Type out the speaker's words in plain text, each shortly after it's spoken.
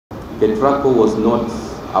Ketraco was not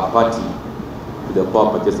a party to the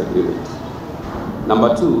power purchase agreement.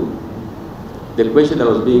 Number two, the question that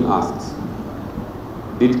was being asked,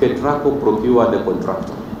 did Ketraco procure the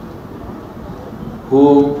contractor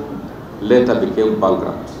who later became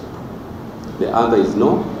bankrupt? The answer is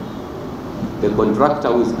no. The contractor,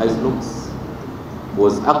 who is Islux,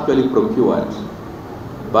 was actually procured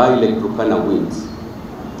by Hakuna Wind,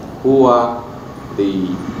 who were the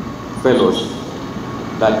fellows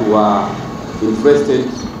that were interested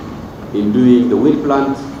in doing the wind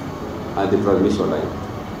plant and the transmission line.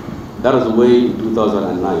 That was way in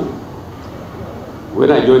 2009.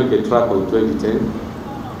 When I joined Ketraco in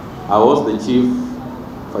 2010, I was the chief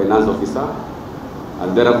finance officer,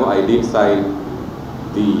 and therefore I did sign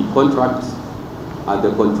the contract, and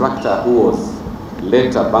the contractor who was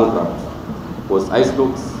later bankrupt was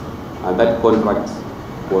Islux, and that contract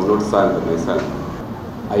was not signed by myself.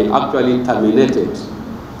 I actually terminated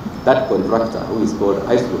that contractor, who is called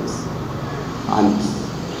Islux,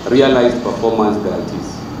 and realized performance guarantees.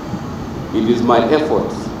 It is my effort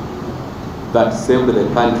that saved the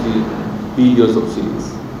country billions of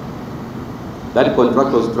shillings. That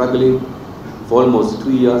contract was struggling for almost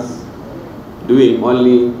 2 years, doing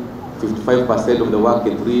only 55% of the work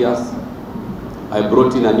in 3 years. I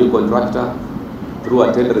brought in a new contractor through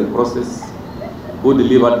a tendering process who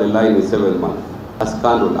delivered the line in 7 months. A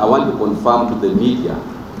scandal. I want to confirm to the media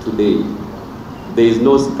today, there is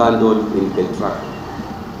no scandal in Ketraco.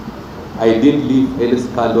 I didn't leave any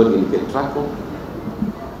scandal in Ketraco.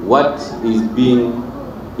 What is being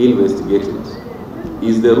investigated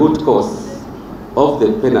is the root cause of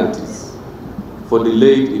the penalties for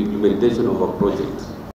delayed implementation of a project.